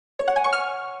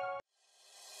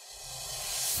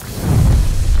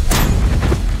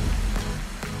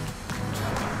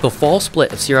The fall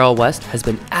split of CRL West has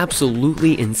been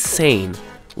absolutely insane.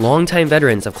 Longtime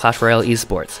veterans of Clash Royale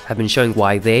Esports have been showing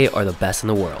why they are the best in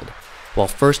the world, while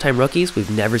first-time rookies we've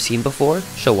never seen before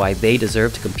show why they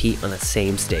deserve to compete on the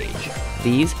same stage.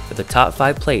 These are the top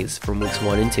 5 plays from weeks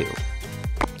 1 and 2.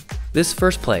 This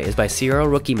first play is by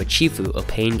CRL rookie Machifu of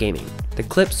Pain Gaming. The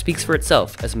clip speaks for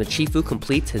itself as Machifu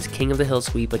completes his King of the Hill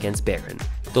sweep against Baron.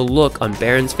 The look on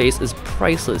Baron's face is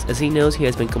priceless as he knows he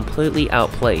has been completely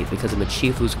outplayed because of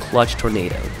Machifu's clutch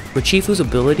tornado. Machifu's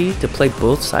ability to play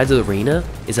both sides of the arena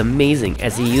is amazing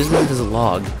as he uses his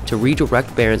log to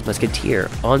redirect Baron's musketeer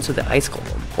onto the ice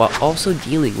golem, while also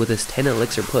dealing with his 10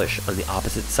 elixir push on the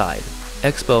opposite side.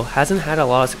 Expo hasn't had a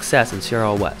lot of success in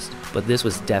CRL West, but this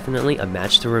was definitely a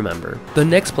match to remember. The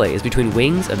next play is between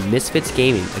Wings of Misfits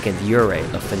Gaming against Yurei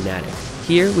of Fnatic.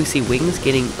 Here we see Wings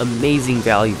getting amazing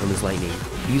value from his lightning,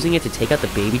 using it to take out the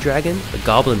baby dragon, the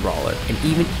goblin brawler, and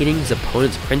even hitting his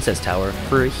opponent's princess tower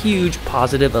for a huge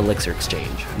positive elixir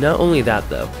exchange. Not only that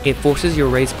though, it forces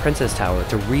Yurei's princess tower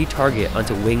to retarget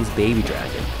onto Wings' baby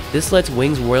dragon. This lets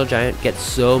Wings' royal giant get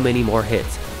so many more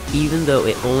hits, even though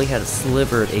it only had a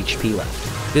sliver of HP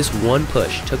left. This one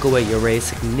push took away Yurei's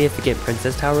significant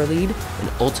princess tower lead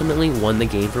and ultimately won the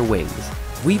game for Wings.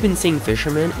 We've been seeing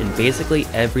Fisherman in basically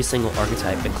every single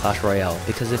archetype in Clash Royale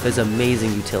because of his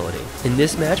amazing utility. In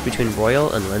this match between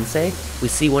Royal and Lindsay, we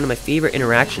see one of my favorite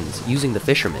interactions using the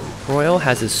Fisherman. Royal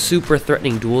has his super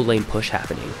threatening dual lane push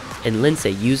happening, and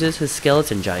Lindsay uses his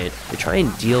skeleton giant to try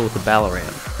and deal with the battle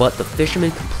ram, but the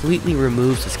Fisherman completely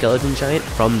removes the skeleton giant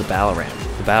from the battle ram.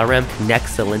 The battle ram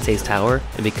connects to Lindsay's tower,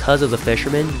 and because of the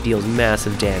Fisherman, deals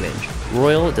massive damage.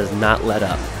 Royal does not let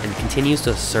up and continues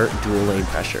to assert dual lane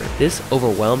pressure. This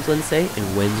overwhelms Lindsay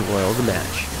and wins Royal the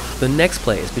match. The next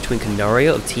play is between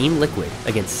Canario of Team Liquid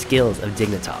against Skills of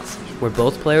Dignitas, where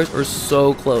both players are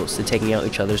so close to taking out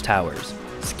each other's towers.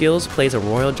 Skills plays a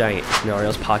Royal Giant in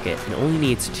Canario's pocket and only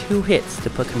needs 2 hits to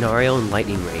put Canario in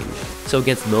lightning range, so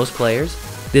against most players,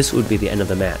 this would be the end of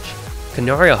the match.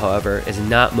 Canario, however, is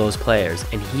not most players,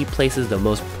 and he places the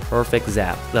most perfect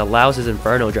zap that allows his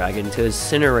Inferno Dragon to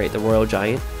incinerate the Royal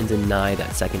Giant and deny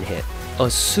that second hit.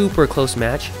 A super close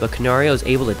match, but Canario is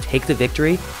able to take the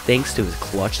victory thanks to his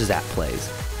clutch zap plays.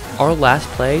 Our last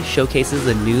play showcases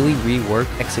the newly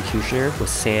reworked Executioner with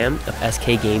Sam of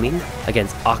SK Gaming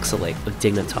against Oxalate of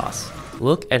Dignitas.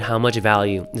 Look at how much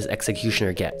value this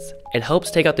Executioner gets. It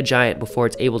helps take out the giant before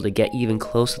it's able to get even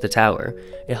close to the tower.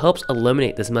 It helps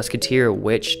eliminate this Musketeer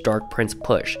Witch Dark Prince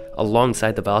push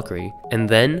alongside the Valkyrie. And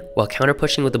then, while counter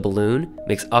pushing with the balloon,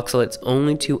 makes Oxalate's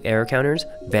only 2 air counters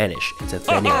vanish into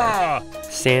thin air.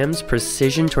 Sam's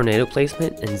precision tornado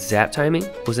placement and zap timing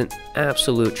was an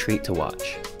absolute treat to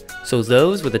watch. So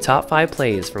those were the top 5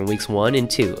 plays from weeks 1 and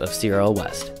 2 of CRL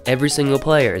West. Every single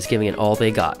player is giving it all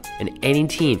they got, and any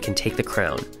team can take the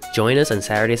crown. Join us on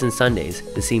Saturdays and Sundays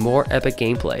to see more epic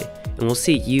gameplay, and we'll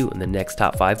see you in the next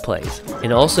top 5 plays.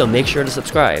 And also make sure to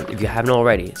subscribe if you haven't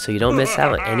already so you don't miss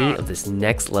out on any of this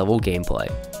next level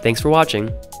gameplay. Thanks for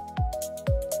watching.